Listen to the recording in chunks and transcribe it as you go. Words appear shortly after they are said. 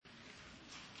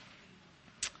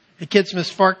Hey kids, Miss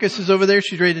Farkas is over there.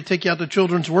 She's ready to take you out to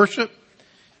children's worship.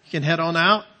 You can head on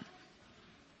out.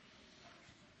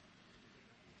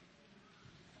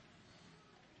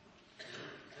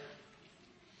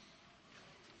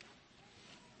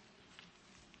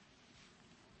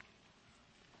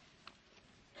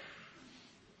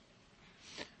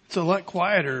 It's a lot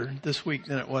quieter this week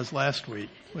than it was last week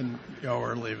when y'all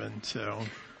were leaving, so.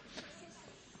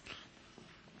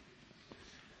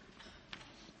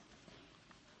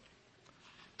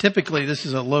 Typically, this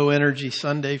is a low energy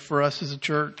Sunday for us as a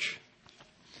church,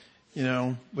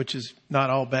 which is not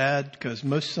all bad because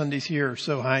most Sundays here are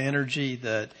so high energy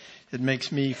that it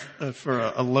makes me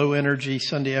for a low energy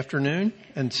Sunday afternoon.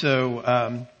 And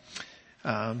so,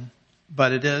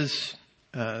 but it is,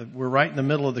 we're right in the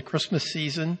middle of the Christmas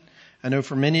season. I know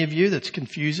for many of you that's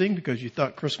confusing because you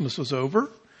thought Christmas was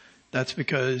over. That's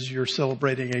because you're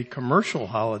celebrating a commercial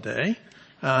holiday.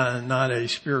 Not a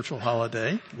spiritual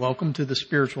holiday. Welcome to the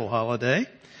spiritual holiday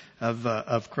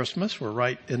of Christmas. We're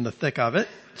right in the thick of it.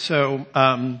 So,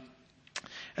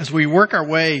 as we work our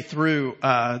way through,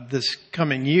 this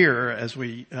coming year, as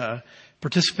we,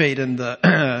 participate in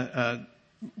the,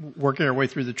 working our way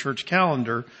through the church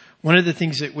calendar, one of the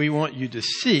things that we want you to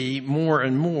see more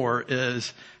and more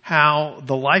is how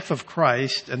the life of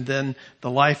Christ and then the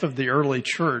life of the early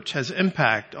church has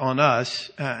impact on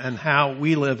us and how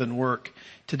we live and work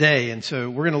today. And so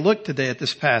we're going to look today at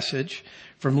this passage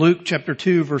from Luke chapter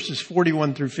 2 verses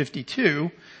 41 through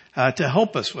 52 to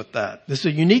help us with that. This is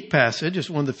a unique passage. It's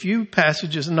one of the few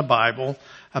passages in the Bible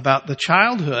about the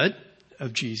childhood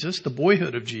of Jesus, the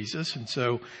boyhood of Jesus. And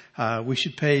so we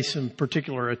should pay some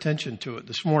particular attention to it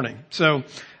this morning. So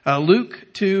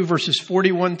Luke 2 verses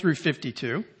 41 through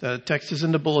 52. The text is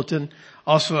in the bulletin,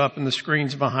 also up in the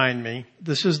screens behind me.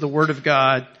 This is the Word of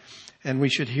God, and we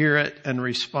should hear it and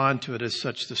respond to it as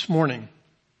such this morning.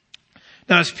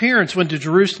 Now his parents went to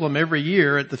Jerusalem every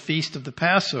year at the feast of the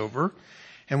Passover.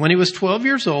 And when he was 12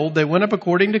 years old, they went up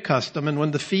according to custom. And when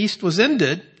the feast was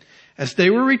ended, as they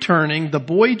were returning, the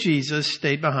boy Jesus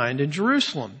stayed behind in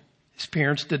Jerusalem. His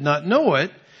parents did not know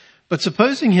it, but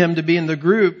supposing him to be in the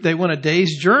group, they went a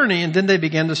day's journey, and then they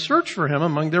began to search for him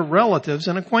among their relatives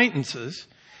and acquaintances.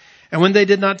 And when they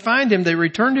did not find him, they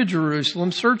returned to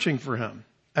Jerusalem searching for him.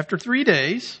 After 3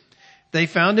 days, they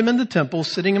found him in the temple,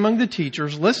 sitting among the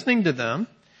teachers, listening to them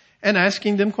and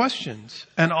asking them questions.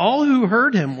 And all who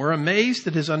heard him were amazed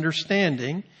at his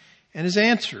understanding and his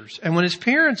answers. And when his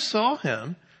parents saw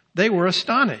him, they were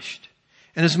astonished.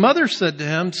 And his mother said to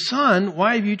him, "Son,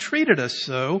 why have you treated us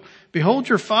so? Behold,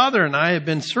 your father and I have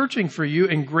been searching for you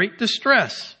in great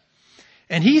distress."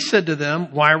 And he said to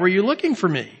them, "Why were you looking for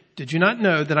me? Did you not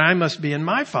know that I must be in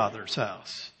my father's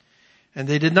house?" And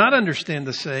they did not understand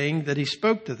the saying that he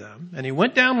spoke to them. And he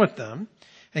went down with them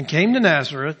and came to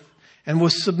Nazareth and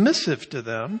was submissive to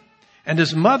them. And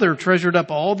his mother treasured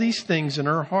up all these things in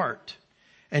her heart.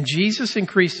 And Jesus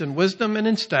increased in wisdom and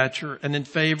in stature and in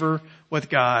favor with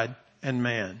God and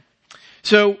man.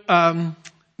 So,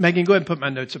 Megan, go ahead and put my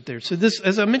notes up there. So this,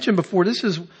 as I mentioned before, this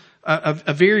is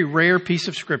a very rare piece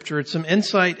of scripture. It's some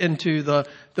insight into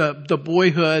the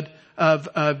boyhood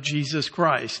of Jesus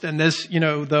Christ. And this,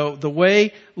 the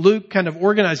way Luke kind of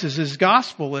organizes his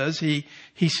gospel is he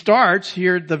starts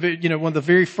here one of the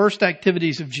very first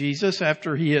activities of Jesus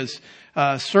after he is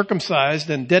circumcised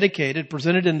and dedicated,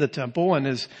 presented in the temple, and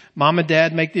his mom and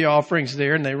dad make the offerings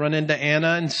there, and they run into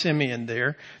Anna and Simeon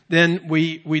there. Then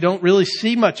we don't really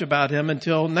see much about him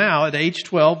until now at age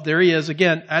 12. There he is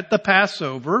again at the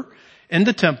Passover in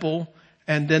the temple.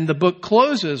 And then the book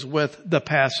closes with the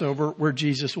Passover where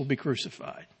Jesus will be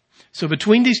crucified. So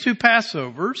between these two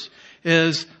Passovers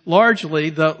is largely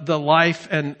the life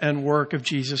and work of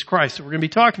Jesus Christ that we're going to be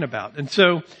talking about. And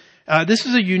so this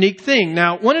is a unique thing.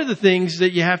 Now, one of the things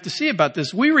that you have to see about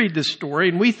this, we read this story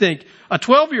and we think a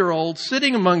 12-year-old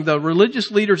sitting among the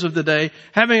religious leaders of the day,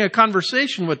 having a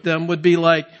conversation with them would be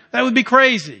like, that would be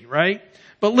crazy, right?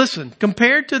 But listen,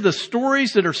 compared to the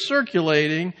stories that are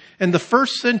circulating in the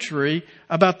first century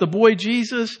about the boy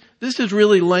Jesus, this is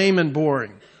really lame and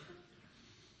boring.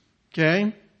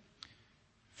 Okay?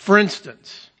 For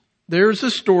instance, there's a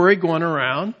story going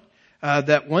around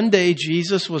that one day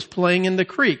Jesus was playing in the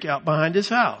creek out behind his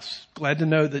house. Glad to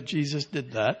know that Jesus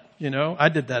did that. I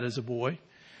did that as a boy.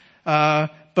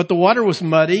 But the water was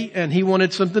muddy and he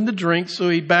wanted something to drink, so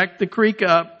he backed the creek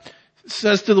up,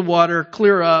 says to the water,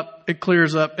 "Clear up." It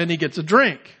clears up and he gets a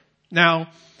drink. Now,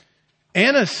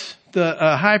 Annas, the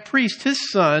high priest,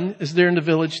 his son is there in the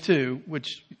village too,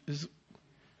 which is,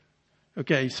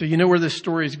 okay, so you know where this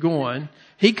story is going.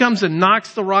 He comes and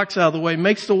knocks the rocks out of the way,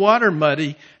 makes the water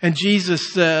muddy, and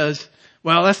Jesus says,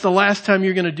 Well, that's the last time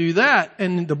you're going to do that.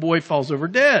 And the boy falls over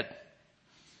dead.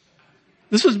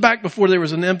 This was back before there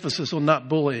was an emphasis on not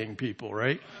bullying people,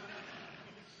 right?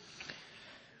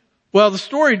 Well, the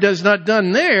story does not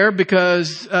done there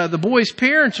because the boy's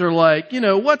parents are like,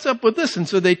 what's up with this? And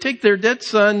so they take their dead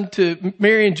son to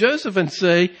Mary and Joseph and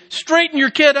say, straighten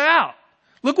your kid out.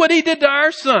 Look what he did to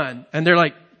our son. And they're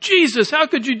like, Jesus, how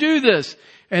could you do this?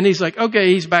 And he's like,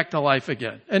 okay, he's back to life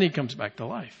again. And he comes back to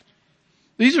life.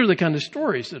 These are the kind of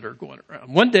stories that are going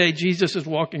around. One day, Jesus is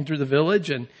walking through the village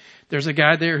and there's a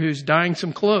guy there who's dyeing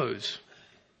some clothes.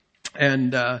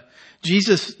 And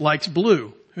Jesus likes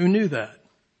blue. Who knew that?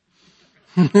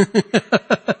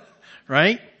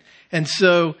 Right? And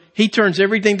so he turns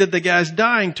everything that the guy's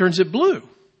dyeing, turns it blue.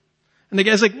 And the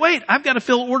guy's like, wait, I've got to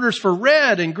fill orders for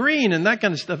red and green and that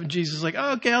kind of stuff. And Jesus is like,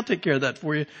 oh, okay, I'll take care of that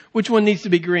for you. Which one needs to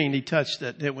be green? He touched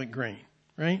it. It went green.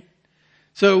 Right?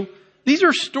 So these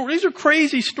are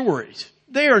crazy stories.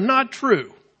 They are not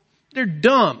true. They're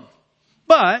dumb.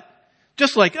 But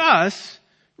just like us,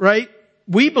 right?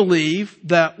 We believe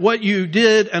that what you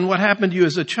did and what happened to you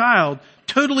as a child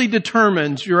totally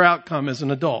determines your outcome as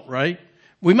an adult, right?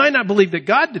 We might not believe that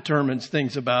God determines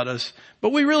things about us,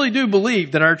 but we really do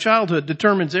believe that our childhood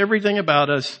determines everything about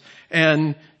us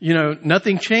and,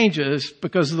 nothing changes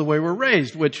because of the way we're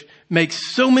raised, which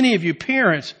makes so many of you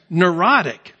parents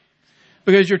neurotic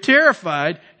because you're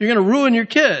terrified you're going to ruin your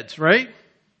kids, right?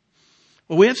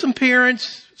 Well, we have some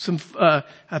parents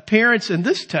in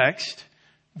this text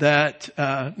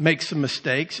that make some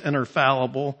mistakes and are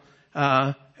fallible,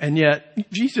 and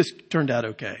yet Jesus turned out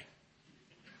okay.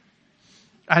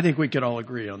 I think we could all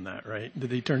agree on that, right? That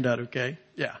he turned out okay?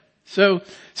 Yeah. So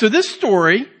this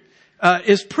story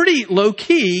is pretty low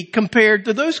key compared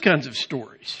to those kinds of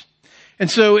stories. And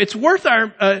so it's worth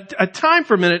our a time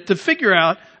for a minute to figure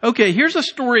out, okay, here's a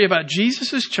story about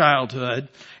Jesus' childhood,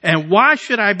 and why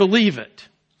should I believe it?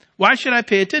 Why should I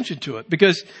pay attention to it?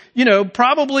 Because,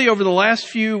 probably over the last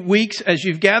few weeks as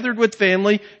you've gathered with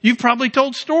family, you've probably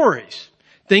told stories.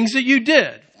 Things that you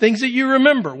did. Things that you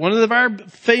remember. One of our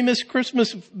famous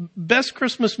best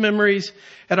Christmas memories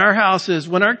at our house is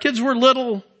when our kids were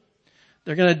little.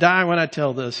 They're going to die when I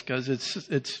tell this because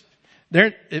it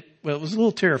was a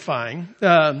little terrifying.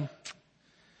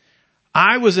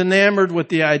 I was enamored with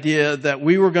the idea that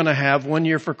we were going to have one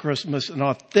year for Christmas an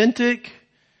authentic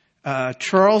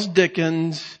Charles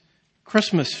Dickens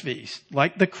Christmas feast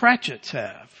like the Cratchits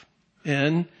have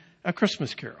in A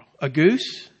Christmas Carol. A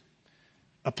goose,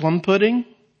 a plum pudding,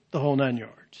 the whole 9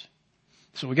 yards.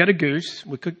 So we got a goose.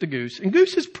 We cooked the goose. And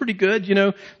goose is pretty good.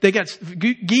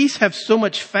 Geese have so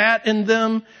much fat in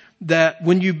them that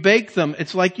when you bake them,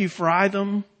 it's like you fry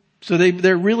them. So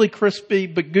they're really crispy,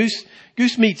 but goose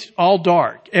meat's all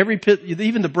dark.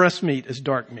 Even the breast meat is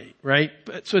dark meat, right?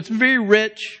 So it's very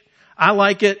rich. I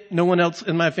like it. No one else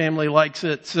in my family likes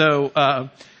it. So,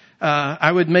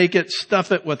 I would make it,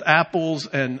 stuff it with apples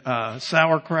and,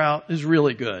 sauerkraut. It's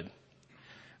really good.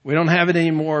 We don't have it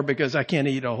anymore because I can't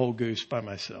eat a whole goose by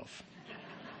myself.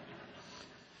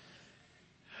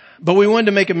 But we wanted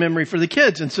to make a memory for the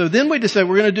kids. And so then we decided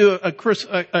we're going to do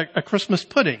a Christmas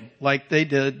pudding like they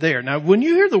did there. Now, when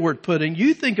you hear the word pudding,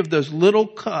 you think of those little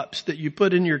cups that you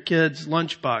put in your kids'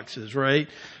 lunch boxes, right?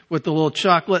 With the little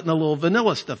chocolate and the little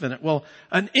vanilla stuff in it. Well,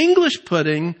 an English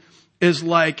pudding is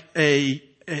like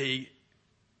a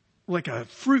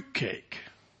fruit cake.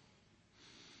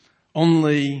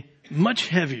 Only much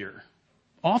heavier,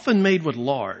 often made with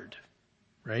lard,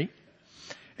 right?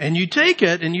 And you take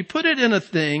it and you put it in a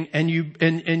thing and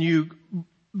you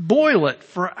boil it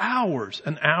for hours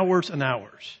and hours and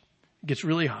hours. It gets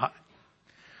really hot.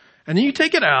 And then you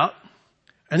take it out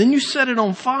and then you set it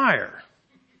on fire.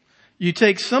 You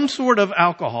take some sort of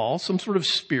alcohol, some sort of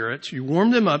spirits, you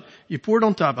warm them up, you pour it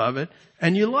on top of it,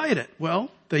 and you light it.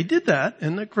 Well, they did that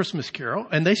in the Christmas Carol,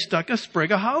 and they stuck a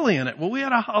sprig of holly in it. Well, we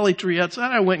had a holly tree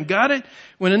outside. I went and got it,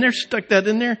 went in there, stuck that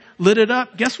in there, lit it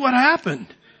up. Guess what happened?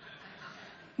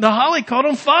 The holly caught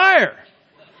on fire.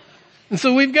 And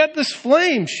so we've got this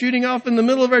flame shooting off in the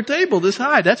middle of our table this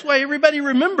high. That's why everybody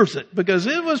remembers it, because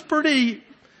it was pretty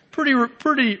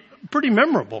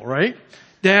memorable, right?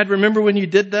 Dad, remember when you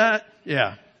did that?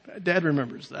 Yeah, Dad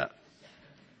remembers that.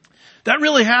 That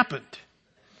really happened.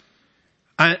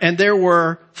 And there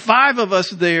were 5 of us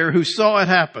there who saw it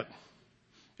happen.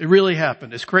 It really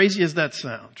happened, as crazy as that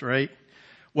sounds, right?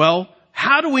 Well,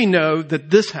 how do we know that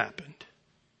this happened?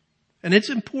 And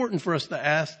it's important for us to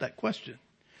ask that question.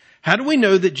 How do we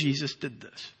know that Jesus did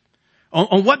this?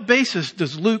 On what basis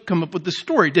does Luke come up with the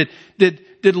story?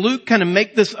 Did Luke kind of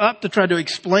make this up to try to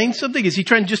explain something? Is he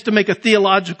trying just to make a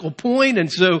theological point? And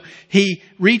so he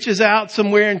reaches out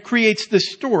somewhere and creates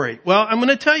this story. Well, I'm going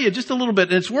to tell you just a little bit.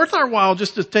 And it's worth our while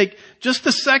just to take just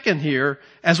a second here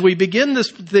as we begin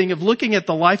this thing of looking at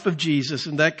the life of Jesus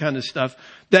and that kind of stuff,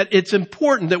 that it's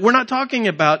important that we're not talking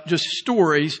about just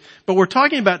stories, but we're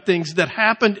talking about things that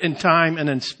happened in time and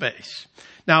in space.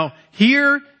 Now,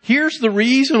 here's the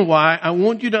reason why I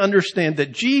want you to understand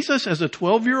that Jesus, as a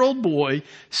 12-year-old boy,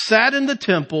 sat in the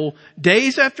temple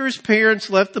days after his parents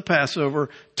left the Passover,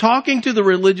 talking to the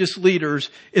religious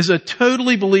leaders, is a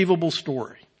totally believable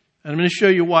story. And I'm going to show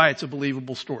you why it's a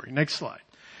believable story. Next slide.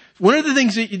 One of the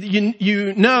things that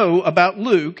you know about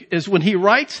Luke is when he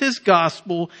writes his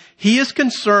gospel, he is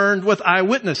concerned with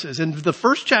eyewitnesses. In the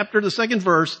first chapter, the second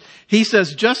verse, he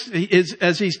says,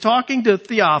 as he's talking to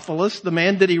Theophilus, the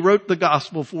man that he wrote the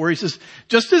gospel for, he says,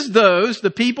 just as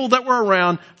the people that were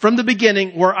around from the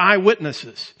beginning were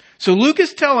eyewitnesses. So Luke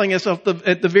is telling us at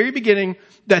the very beginning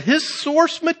that his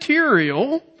source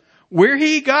material, where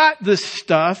he got this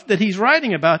stuff that he's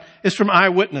writing about, is from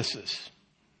eyewitnesses.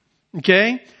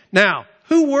 Okay? Now,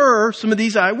 who were some of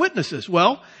these eyewitnesses?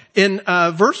 Well, in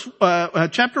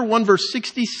chapter 1, verse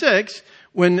 66,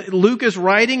 when Luke is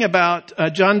writing about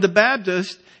John the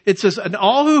Baptist, it says, and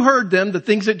all who heard them, the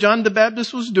things that John the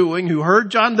Baptist was doing, who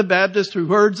heard John the Baptist, who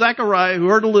heard Zechariah, who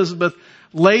heard Elizabeth,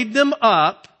 laid them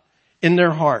up in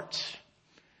their hearts.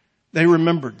 They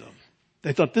remembered them.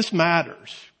 They thought, this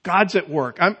matters. God's at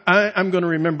work. I'm going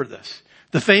to remember this.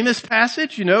 The famous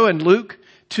passage, in Luke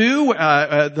 2,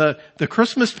 the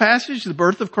Christmas passage, the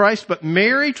birth of Christ, but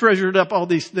Mary treasured up all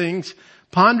these things,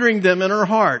 pondering them in her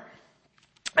heart.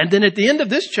 And then at the end of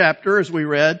this chapter, as we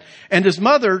read, and his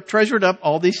mother treasured up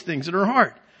all these things in her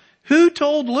heart. Who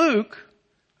told Luke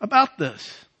about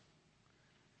this?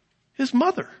 His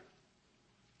mother.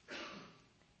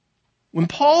 When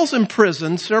Paul's in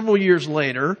prison several years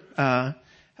later,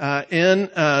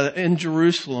 in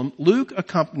Jerusalem, Luke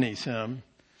accompanies him.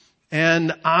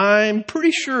 And I'm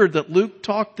pretty sure that Luke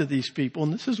talked to these people,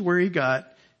 and this is where he got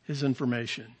his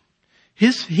information.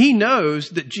 He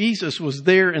knows that Jesus was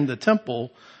there in the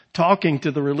temple talking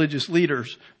to the religious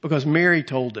leaders because Mary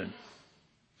told him.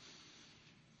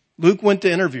 Luke went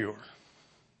to interview her.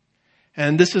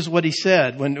 And this is what he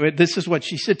said. This is what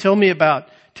she said. Tell me about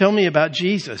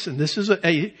Jesus. And this is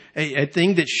a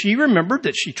thing that she remembered,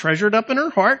 that she treasured up in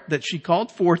her heart, that she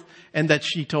called forth, and that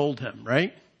she told him,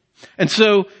 right? And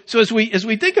so as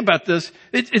we think about this,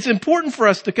 it's important for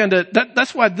us to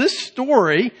that's why this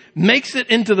story makes it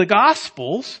into the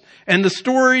Gospels, and the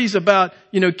stories about,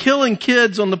 killing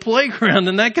kids on the playground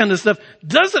and that kind of stuff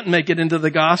doesn't make it into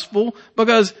the Gospel,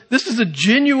 because this is a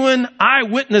genuine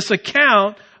eyewitness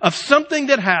account of something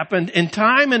that happened in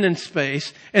time and in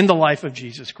space in the life of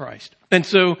Jesus Christ. And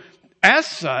so, as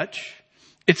such,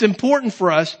 it's important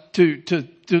for us to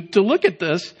look at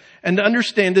this and to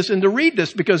understand this and to read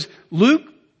this, because Luke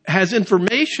has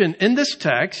information in this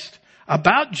text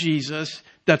about Jesus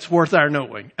that's worth our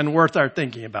knowing and worth our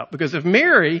thinking about. Because if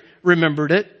Mary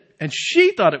remembered it and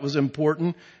she thought it was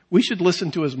important, we should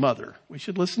listen to his mother. We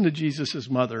should listen to Jesus'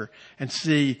 mother and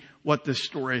see what this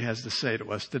story has to say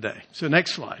to us today. So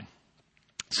next slide.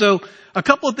 So a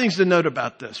couple of things to note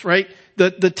about this, right?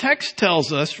 The text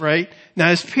tells us, right? Now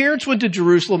his parents went to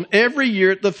Jerusalem every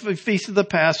year at the feast of the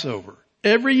Passover.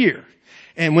 Every year.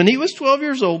 And when he was 12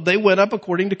 years old, they went up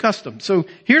according to custom. So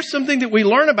here's something that we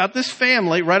learn about this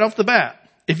family right off the bat.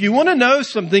 If you want to know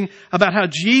something about how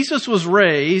Jesus was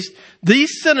raised,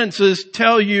 these sentences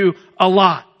tell you a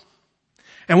lot.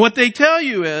 And what they tell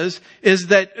you is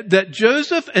that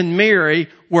Joseph and Mary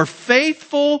were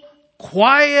faithful,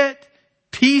 quiet,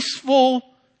 peaceful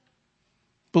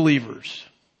believers.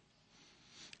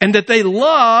 And that they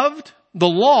loved the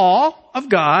law of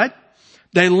God.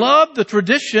 They loved the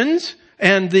traditions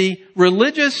and the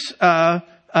religious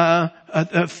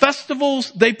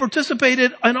festivals. They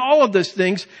participated in all of those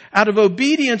things out of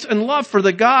obedience and love for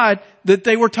the God that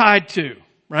they were tied to,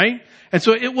 right? And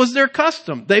so it was their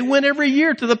custom. They went every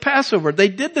year to the Passover. They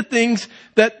did the things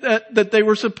that they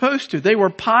were supposed to. They were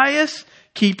pious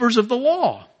keepers of the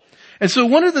law. And so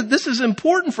this is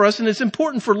important for us, and it's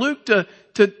important for Luke to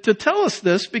tell us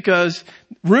this, because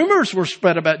rumors were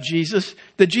spread about Jesus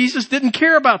that Jesus didn't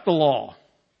care about the law.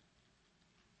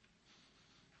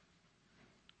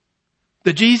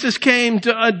 That Jesus came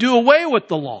to do away with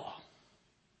the law.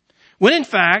 When in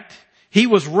fact, he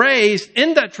was raised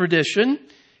in that tradition.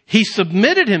 He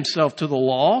submitted himself to the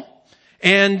law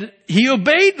and he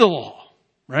obeyed the law,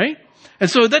 right? And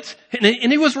so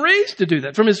and he was raised to do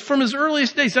that from his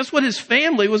earliest days. That's what his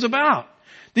family was about.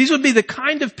 These would be the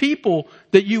kind of people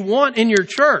that you want in your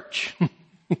church,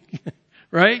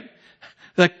 right?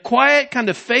 The quiet, kind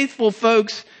of faithful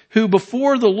folks who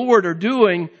before the Lord are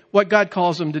doing what God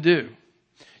calls them to do.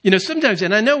 Sometimes,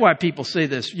 and I know why people say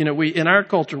this, in our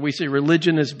culture, we say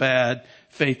religion is bad,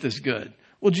 faith is good.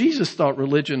 Well, Jesus thought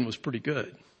religion was pretty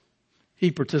good.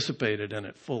 He participated in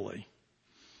it fully.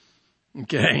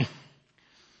 Okay.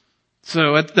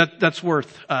 So that's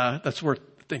worth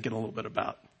thinking a little bit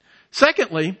about.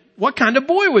 Secondly, what kind of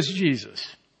boy was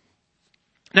Jesus?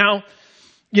 Now,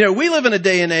 we live in a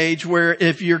day and age where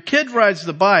if your kid rides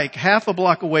the bike half a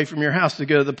block away from your house to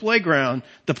go to the playground,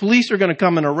 the police are going to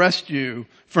come and arrest you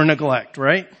for neglect,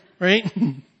 right? Right?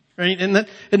 Right?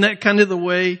 Isn't that kind of the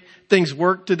way things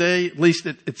work today? At least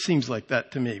it seems like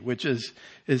that to me, which is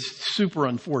super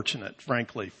unfortunate,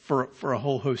 frankly, for a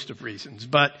whole host of reasons.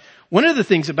 But one of the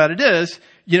things about it is,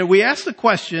 we ask the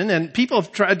question, and people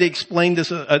have tried to explain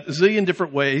this a zillion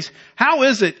different ways. How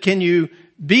is it, can you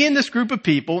be in this group of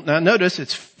people? Now notice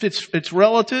it's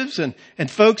relatives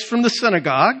and folks from the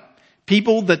synagogue,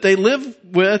 people that they live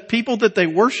with, people that they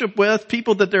worship with,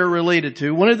 people that they're related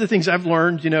to. One of the things I've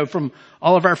learned, from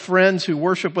all of our friends who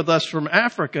worship with us from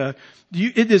Africa,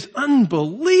 it is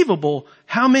unbelievable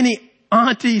how many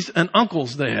aunties and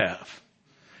uncles they have.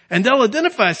 And they'll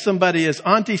identify somebody as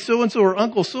auntie so-and-so or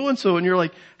uncle so-and-so, and you're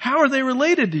like, how are they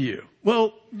related to you?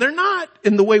 Well, they're not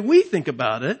in the way we think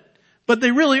about it, but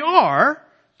they really are,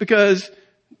 because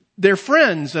they're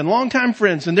friends and longtime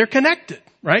friends, and they're connected,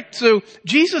 right? So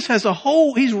Jesus has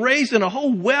he's raised in a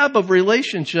whole web of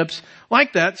relationships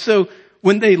like that. So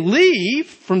when they leave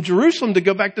from Jerusalem to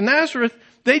go back to Nazareth,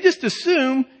 they just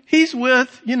assume he's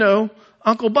with,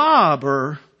 Uncle Bob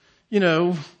or,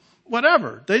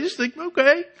 whatever. They just think,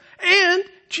 okay. And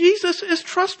Jesus is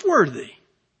trustworthy.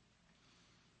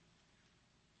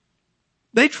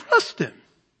 They trust him.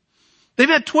 They've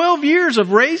had 12 years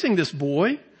of raising this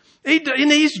boy.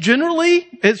 And he's generally,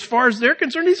 as far as they're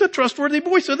concerned, he's a trustworthy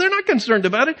boy. So they're not concerned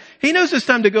about it. He knows it's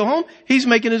time to go home. He's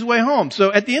making his way home.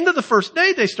 So at the end of the first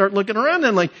day, they start looking around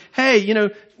and like, hey,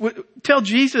 tell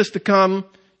Jesus to come,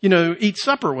 eat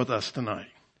supper with us tonight.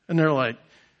 And they're like,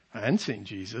 I hadn't seen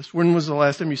Jesus. When was the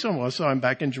last time you saw him? Well, I saw him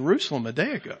back in Jerusalem a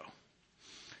day ago.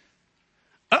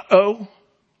 Uh-oh.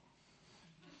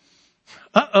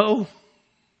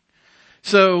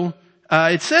 So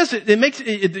it says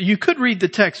you could read the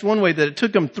text one way, that it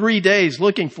took them 3 days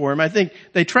looking for him. I think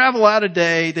they travel out a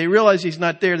day, they realize he's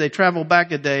not there, they travel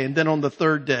back a day, and then on the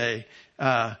third day,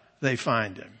 they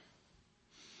find him.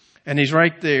 And he's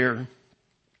right there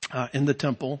in the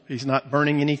temple. He's not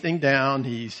burning anything down.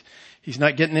 He's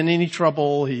not getting in any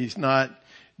trouble. He's not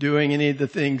doing any of the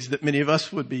things that many of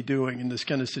us would be doing in this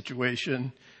kind of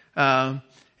situation.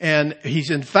 And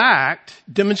he's in fact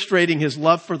demonstrating his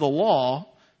love for the law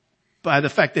by the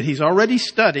fact that he's already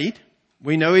studied.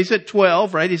 We know he's at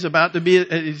 12, right? He's about to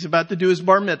do his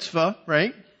bar mitzvah,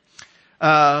 right?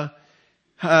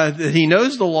 He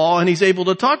knows the law and he's able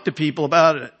to talk to people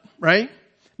about it, right?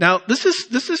 Now, this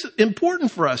is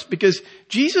important for us because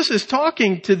Jesus is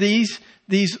talking to these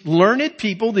learned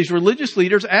people, these religious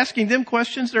leaders, asking them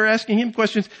questions. They're asking him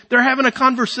questions. They're having a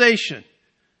conversation.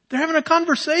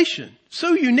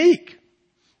 So unique.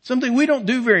 Something we don't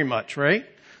do very much, right?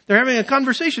 They're having a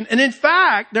conversation. And in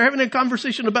fact, they're having a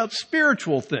conversation about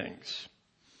spiritual things.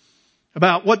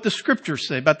 About what the scriptures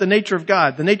say, about the nature of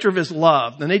God, the nature of his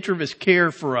love, the nature of his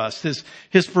care for us,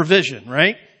 his provision,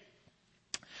 right?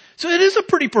 So it is a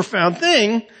pretty profound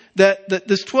thing that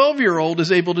this 12-year-old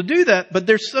is able to do that. But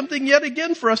there's something yet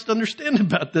again for us to understand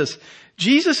about this.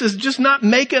 Jesus is just not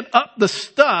making up the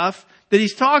stuff that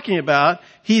he's talking about.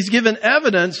 He's given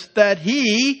evidence that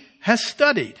he has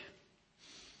studied.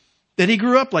 That he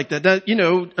grew up like that.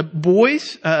 That,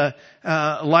 boys,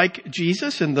 like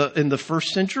Jesus in the first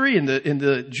century in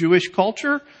the Jewish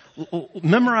culture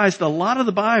memorized a lot of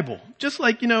the Bible. Just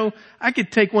like, I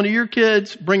could take one of your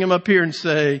kids, bring him up here and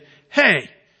say, hey,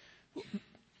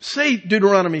 say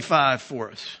Deuteronomy 5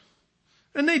 for us.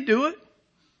 And they do it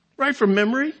right from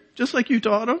memory, just like you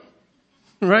taught them.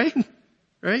 Right?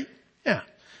 Right? Yeah.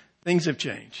 Things have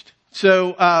changed.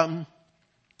 So,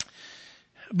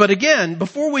 but again,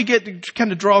 before we get to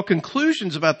kind of draw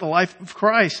conclusions about the life of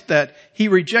Christ, that he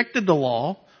rejected the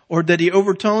law or that he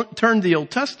overturned the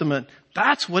Old Testament,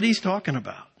 that's what he's talking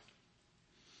about.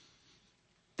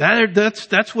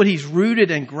 That's what he's rooted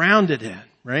and grounded in,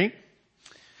 right?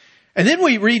 And then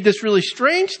we read this really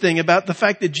strange thing about the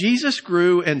fact that Jesus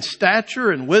grew in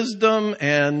stature and wisdom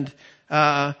and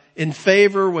in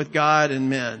favor with God and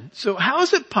men. So how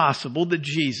is it possible that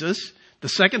Jesus, the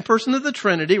second person of the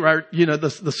Trinity, right?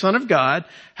 The Son of God.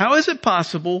 How is it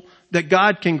possible that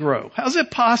God can grow? How is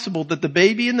it possible that the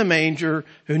baby in the manger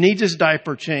who needs his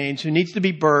diaper changed, who needs to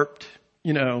be burped,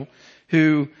 who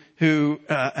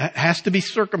has to be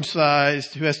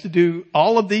circumcised, who has to do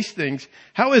all of these things,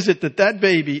 how is it that that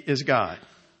baby is God?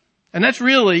 And that's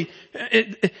really,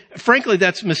 frankly,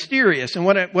 that's mysterious. And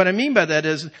what I mean by that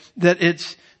is that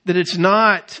it's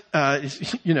not,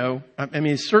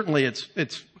 certainly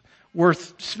it's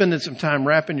worth spending some time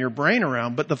wrapping your brain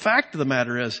around. But the fact of the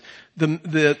matter is,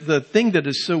 the thing that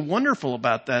is so wonderful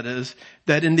about that is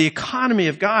that in the economy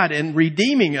of God and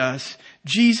redeeming us,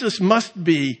 Jesus must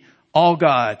be all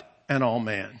God and all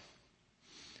man.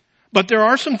 But there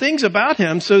are some things about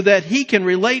him so that he can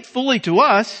relate fully to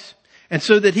us, and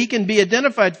so that he can be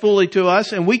identified fully to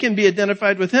us and we can be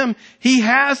identified with him. He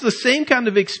has the same kind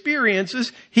of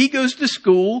experiences. He goes to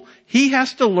school. He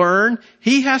has to learn.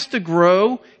 He has to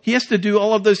grow. He has to do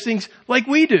all of those things like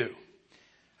we do.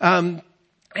 And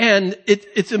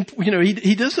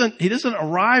he doesn't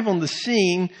arrive on the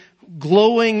scene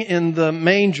glowing in the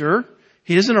manger.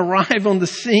 He doesn't arrive on the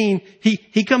scene.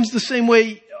 He comes the same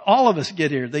way all of us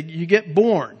get here. You get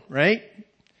born, right?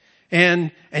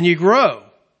 And you grow.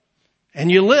 And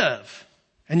you live,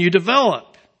 and you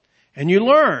develop, and you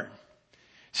learn.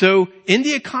 So in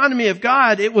the economy of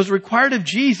God, it was required of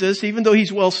Jesus, even though he's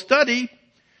well studied,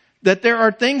 that there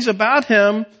are things about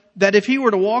him that if he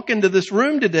were to walk into this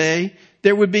room today,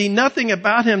 there would be nothing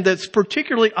about him that's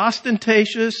particularly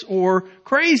ostentatious or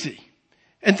crazy.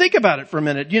 And think about it for a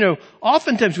minute.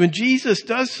 Oftentimes when Jesus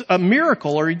does a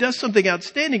miracle or he does something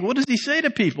outstanding, what does he say to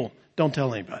people? Don't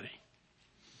tell anybody.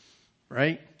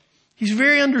 Right? He's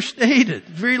very understated,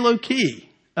 very low key,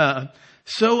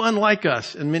 so unlike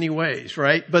us in many ways,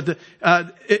 right? But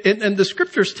the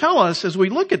scriptures tell us as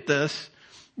we look at this,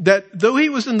 that though he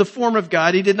was in the form of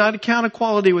God, he did not account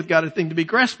equality with God a thing to be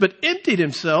grasped, but emptied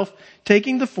himself,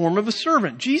 taking the form of a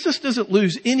servant. Jesus doesn't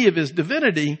lose any of his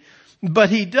divinity, but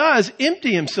he does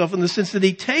empty himself in the sense that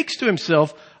he takes to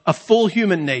himself a full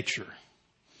human nature.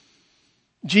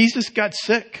 Jesus got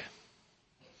sick.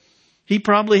 He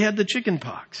probably had the chicken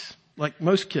pox. Like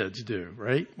most kids do,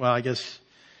 right? Well, I guess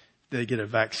they get a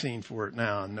vaccine for it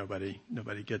now and nobody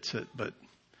gets it. But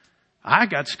I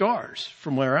got scars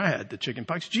from where I had the chicken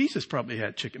pox. Jesus probably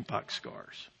had chicken pox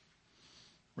scars,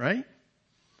 right?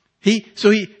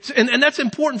 And that's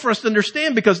important for us to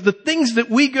understand because the things that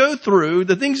we go through,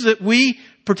 the things that we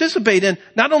participate in,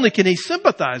 not only can he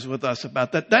sympathize with us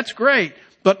about that, that's great,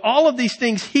 but all of these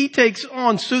things he takes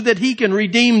on so that he can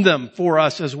redeem them for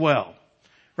us as well.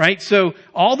 Right? So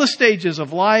all the stages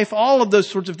of life, all of those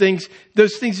sorts of things,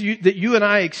 those things that you and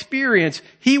I experience,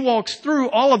 he walks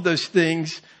through all of those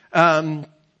things,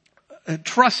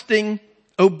 trusting,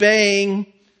 obeying,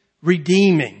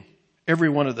 redeeming every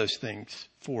one of those things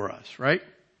for us, right?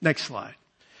 Next slide.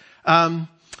 One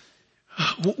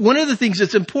of the things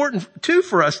that's important too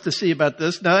for us to see about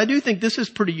this, now I do think this is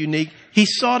pretty unique. He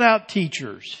sought out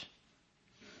teachers.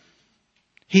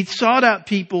 He sought out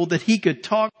people that he could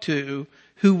talk to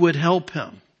who would help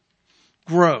him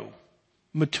grow,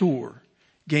 mature,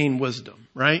 gain wisdom,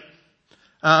 right?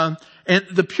 And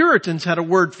the Puritans had a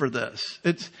word for this.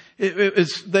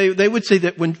 They would say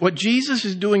that what Jesus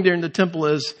is doing there in the temple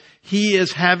is he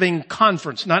is having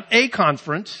conference, not a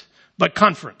conference, but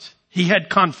conference. He had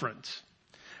conference.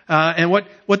 And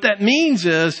what that means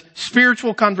is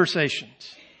spiritual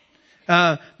conversations.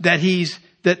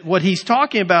 That what he's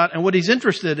talking about and what he's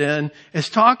interested in is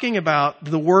talking about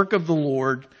the work of the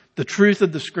Lord, the truth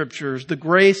of the scriptures, the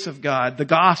grace of God, the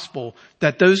gospel,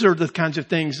 that those are the kinds of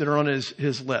things that are on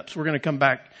his lips. We're going to come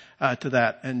back to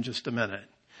that in just a minute.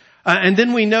 And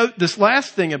then we note this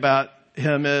last thing about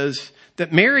him is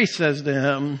that Mary says to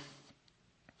him,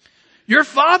 your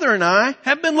father and I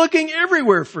have been looking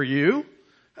everywhere for you.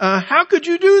 How could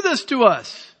you do this to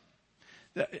us?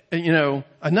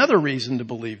 Another reason to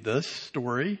believe this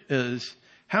story is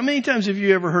how many times have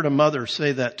you ever heard a mother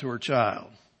say that to her child?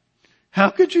 How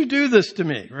could you do this to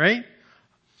me, right?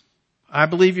 I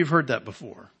believe you've heard that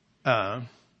before. And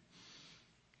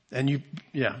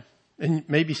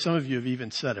maybe some of you have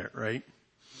even said it, right?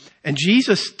 And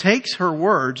Jesus takes her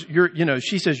words,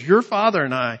 she says, your father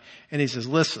and I, and he says,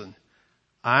 listen,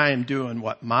 I am doing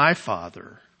what my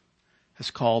Father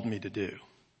has called me to do.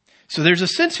 So there's a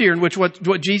sense here in which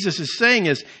what Jesus is saying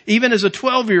is, even as a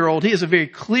 12-year-old, he has a very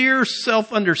clear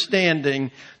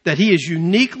self-understanding that he is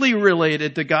uniquely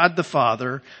related to God the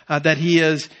Father, that he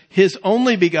is his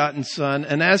only begotten Son,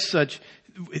 and as such,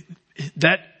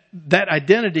 that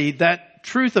identity, that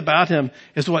truth about him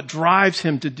is what drives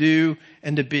him to do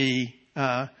and to be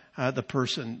the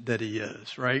person that he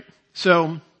is, right?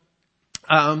 So,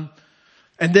 and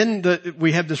then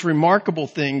we have this remarkable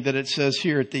thing that it says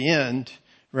here at the end,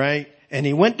 right? And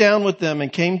he went down with them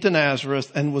and came to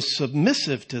Nazareth and was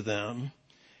submissive to them.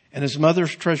 And his mother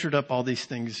treasured up all these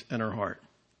things in her heart.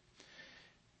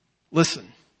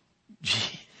 Listen,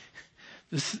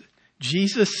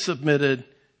 Jesus submitted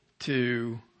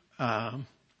to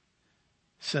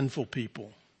sinful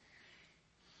people.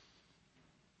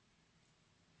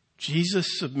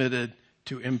 Jesus submitted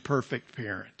to imperfect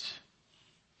parents.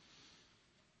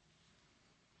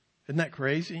 Isn't that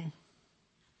crazy?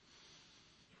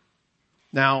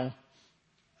 Now,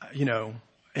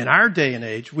 in our day and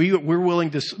age, we're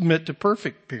willing to submit to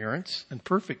perfect parents and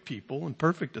perfect people and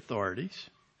perfect authorities.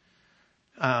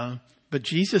 But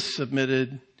Jesus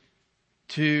submitted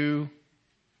to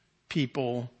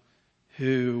people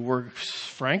who were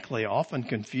frankly often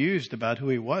confused about who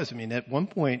he was. I mean, at one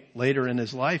point later in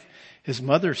his life, his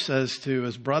mother says to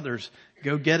his brothers,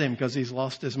 "Go get him because he's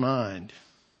lost his mind."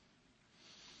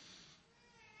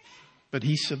 But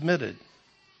he submitted.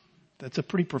 That's a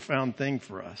pretty profound thing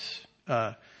for us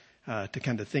to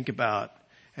kind of think about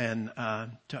and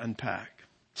to unpack.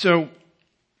 So,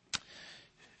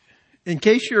 in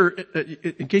case you're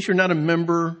not a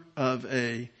member of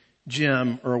a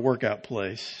gym or a workout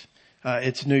place,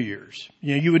 it's New Year's.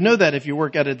 You would know that if you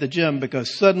work out at the gym,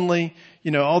 because suddenly,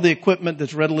 all the equipment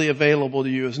that's readily available to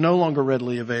you is no longer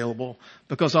readily available,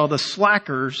 because all the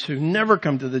slackers who never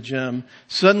come to the gym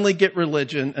suddenly get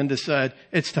religion and decide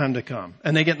it's time to come,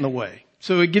 and they get in the way.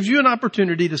 So it gives you an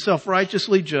opportunity to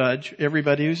self-righteously judge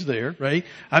everybody who's there, right?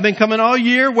 I've been coming all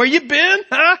year. Where you been?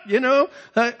 Huh?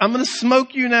 I'm going to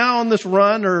smoke you now on this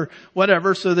run or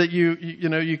whatever, so that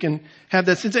you can have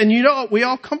that sense. And we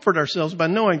all comfort ourselves by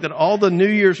knowing that all the New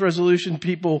Year's resolution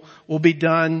people will be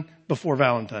done before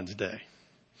Valentine's Day,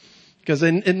 because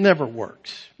it never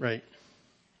works, right?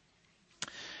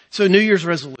 So New Year's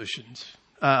resolutions.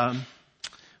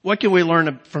 What can we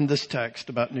learn from this text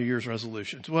about New Year's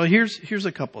resolutions? Well, here's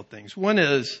a couple of things. One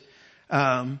is,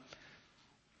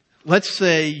 let's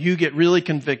say you get really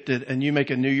convicted and you make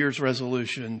a New Year's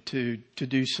resolution to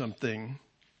do something,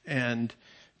 and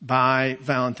by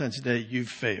Valentine's Day you've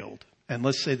failed. And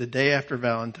let's say the day after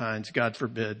Valentine's, God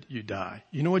forbid, you die.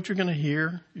 You know what you're going to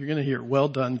hear? You're going to hear, "Well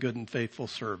done, good and faithful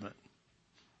servant,"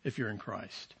 if you're in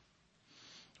Christ.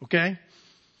 Okay?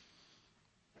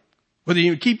 Whether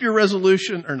you keep your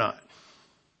resolution or not.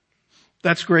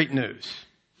 That's great news,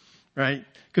 right?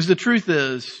 Because the truth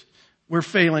is, we're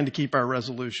failing to keep our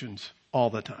resolutions all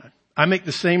the time. I make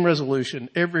the same resolution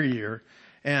every year,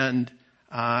 and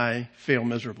I fail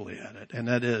miserably at it. And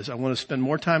that is, I want to spend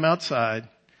more time outside,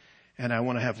 and I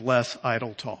want to have less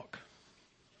idle talk.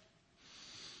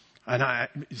 And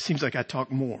it seems like I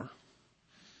talk more.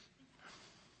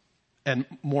 And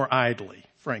more idly,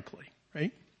 frankly,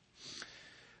 right?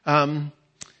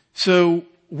 So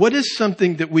what is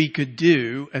something that we could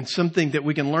do and something that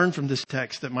we can learn from this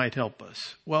text that might help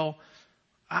us? Well,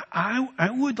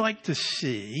 I would like to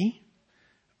see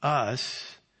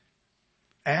us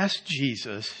ask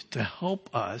Jesus to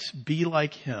help us be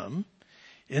like him,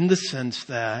 in the sense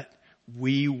that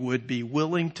we would be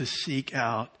willing to seek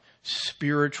out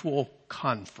spiritual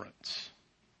conference,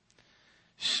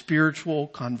 spiritual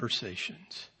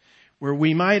conversations, where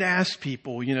we might ask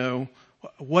people,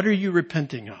 what are you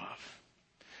repenting of?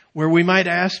 Where we might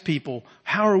ask people,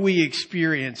 how are we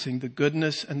experiencing the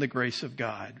goodness and the grace of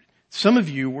God? Some of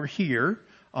you were here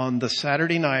on the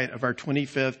Saturday night of our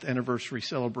 25th anniversary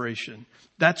celebration.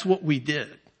 That's what we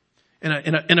did. In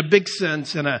a big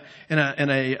sense, in a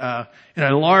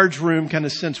large room kind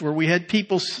of sense, where we had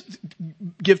people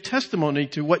give testimony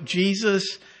to what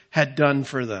Jesus had done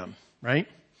for them, right?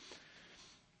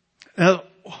 Now,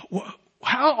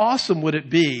 how awesome would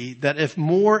it be that if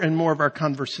more and more of our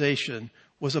conversation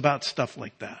was about stuff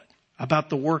like that, about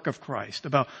the work of Christ,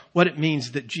 about what it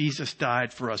means that Jesus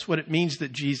died for us, what it means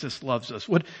that Jesus loves us,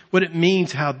 what it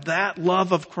means how that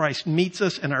love of Christ meets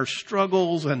us in our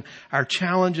struggles and our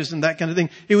challenges and that kind of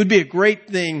thing. It would be a great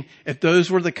thing if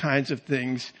those were the kinds of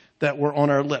things that were on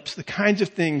our lips, the kinds of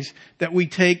things that we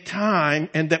take time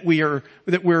and that we're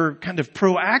kind of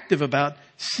proactive about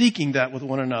seeking that with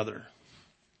one another.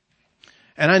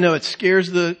 And I know it scares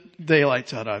the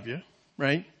daylights out of you,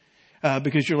 right?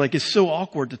 Because you're like, it's so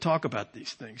awkward to talk about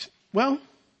these things. Well,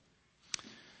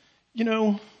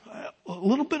 a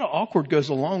little bit of awkward goes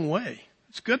a long way.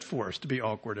 It's good for us to be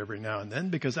awkward every now and then,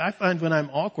 because I find when I'm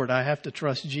awkward, I have to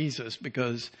trust Jesus,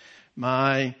 because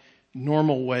my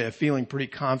normal way of feeling pretty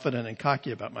confident and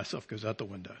cocky about myself goes out the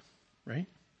window, right?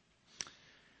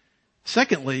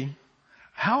 Secondly,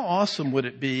 how awesome would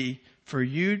it be for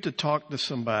you to talk to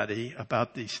somebody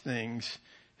about these things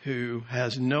who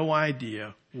has no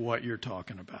idea what you're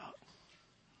talking about.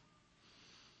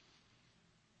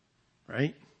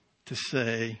 Right? To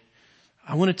say,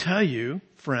 I want to tell you,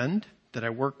 friend, that I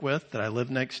work with, that I live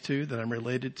next to, that I'm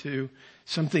related to,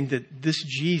 something that this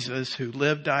Jesus who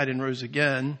lived, died, and rose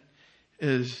again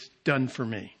is done for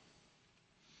me.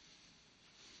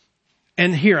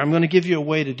 And here, I'm going to give you a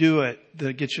way to do it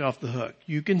that gets you off the hook.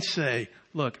 You can say,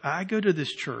 look, I go to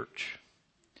this church,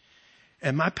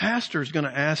 and my pastor is going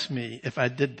to ask me if I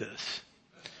did this.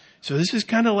 So this is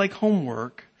kind of like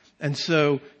homework. And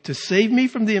so to save me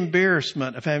from the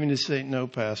embarrassment of having to say, no,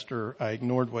 pastor, I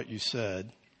ignored what you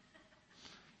said,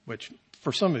 which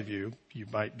for some of you, you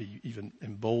might be even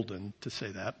emboldened to say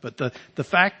that. But the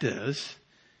fact is,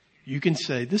 you can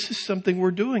say, this is something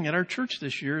we're doing at our church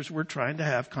this year is we're trying to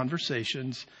have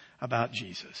conversations about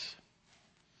Jesus.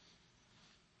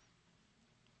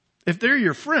 If they're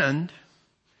your friend,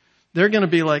 they're going to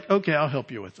be like, okay, I'll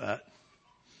help you with that.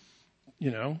 You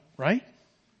know, right?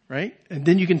 Right? And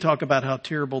then you can talk about how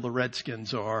terrible the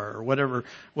Redskins are or whatever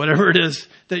it is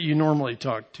that you normally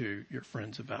talk to your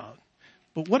friends about.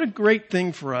 But what a great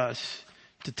thing for us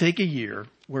to take a year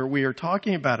where we are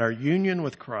talking about our union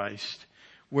with Christ,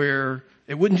 where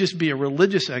it wouldn't just be a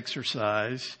religious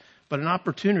exercise, but an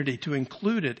opportunity to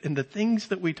include it in the things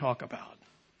that we talk about.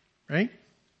 Right?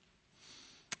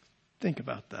 Think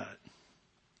about that.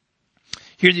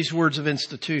 Hear these words of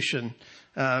institution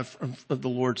of the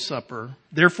Lord's Supper.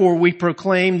 Therefore, we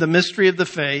proclaim the mystery of the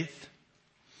faith.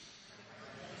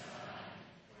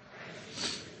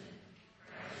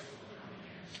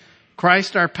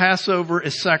 Christ, our Passover,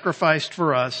 is sacrificed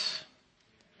for us.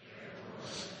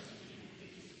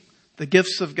 The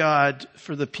gifts of God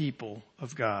for the people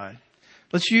of God.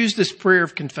 Let's use this prayer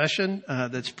of confession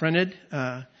that's printed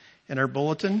in our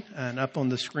bulletin and up on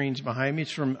the screens behind me.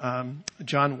 It's from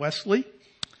John Wesley.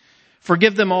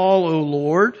 Forgive them all, O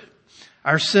Lord,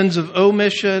 our sins of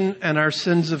omission and our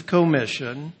sins of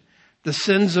commission, the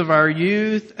sins of our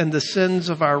youth and the sins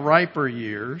of our riper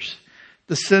years,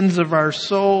 the sins of our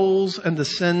souls and the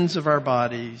sins of our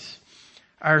bodies,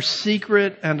 our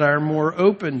secret and our more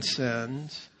open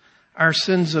sins, our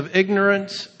sins of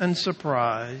ignorance and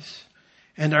surprise,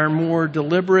 and our more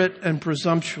deliberate and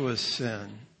presumptuous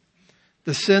sin,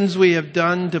 the sins we have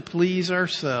done to please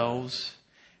ourselves,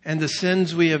 and the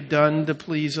sins we have done to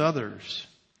please others,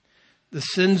 the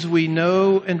sins we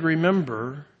know and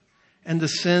remember, and the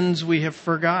sins we have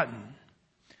forgotten,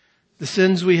 the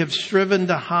sins we have striven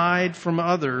to hide from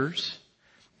others,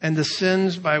 and the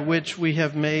sins by which we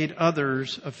have made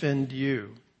others offend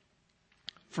you.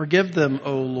 Forgive them,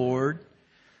 O Lord.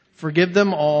 Forgive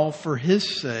them all for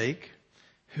his sake,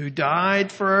 who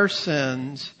died for our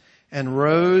sins and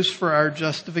rose for our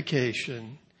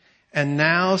justification, and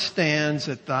now stands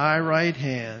at thy right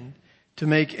hand to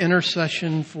make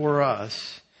intercession for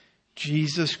us,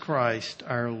 Jesus Christ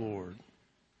our Lord.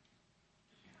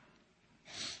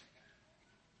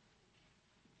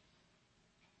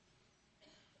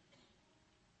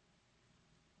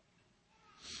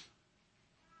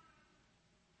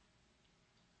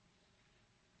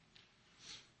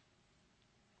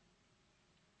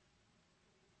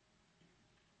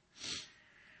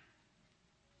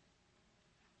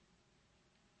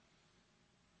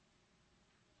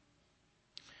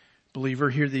 Believer,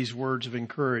 hear these words of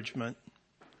encouragement.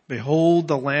 Behold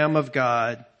the Lamb of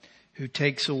God who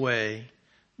takes away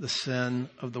the sin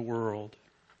of the world.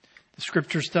 The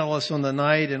scriptures tell us on the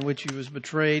night in which he was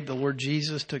betrayed, the Lord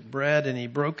Jesus took bread and he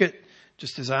broke it,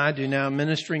 just as I do now,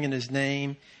 ministering in his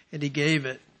name, and he gave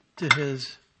it to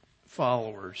his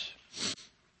followers.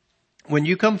 When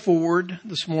you come forward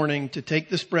this morning to take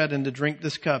this bread and to drink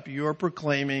this cup, you are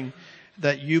proclaiming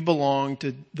that you belong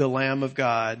to the Lamb of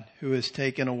God who has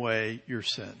taken away your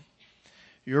sin.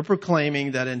 You're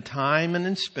proclaiming that in time and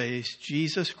in space,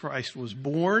 Jesus Christ was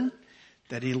born,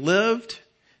 that he lived,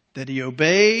 that he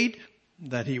obeyed,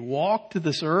 that he walked to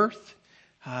this earth,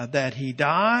 that he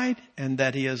died, and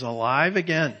that he is alive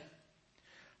again.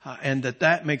 And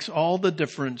that makes all the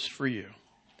difference for you.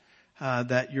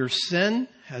 That your sin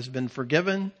has been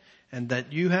forgiven and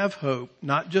that you have hope,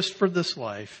 not just for this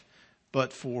life,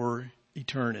 but for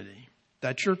eternity.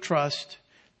 That's your trust.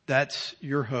 That's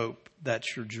your hope.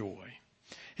 That's your joy.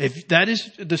 If that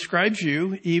describes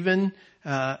you, even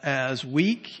as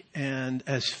weak and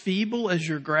as feeble as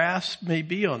your grasp may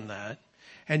be on that,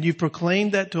 and you've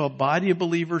proclaimed that to a body of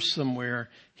believers somewhere,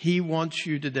 he wants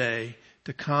you today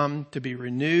to come to be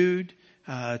renewed,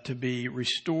 to be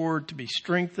restored, to be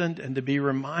strengthened, and to be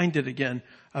reminded again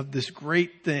of this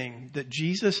great thing that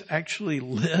Jesus actually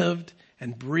lived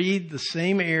and breathed the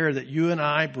same air that you and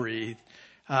I breathe,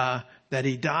 that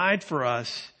he died for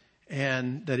us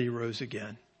and that he rose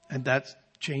again. And that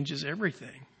changes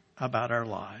everything about our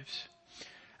lives.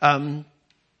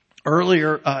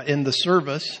 Earlier in the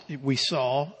service, we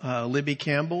saw Libby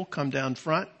Campbell come down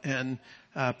front and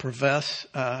profess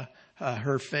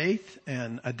her faith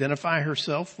and identify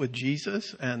herself with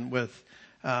Jesus and with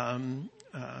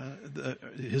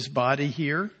his body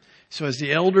here. So as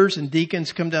the elders and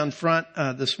deacons come down front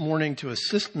this morning to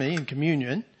assist me in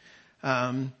communion,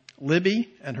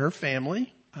 Libby and her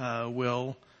family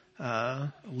will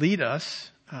lead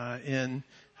us in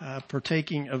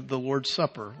partaking of the Lord's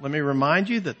Supper. Let me remind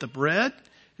you that the bread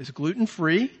is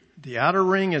gluten-free, the outer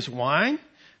ring is wine,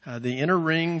 the inner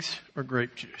rings are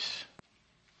grape juice.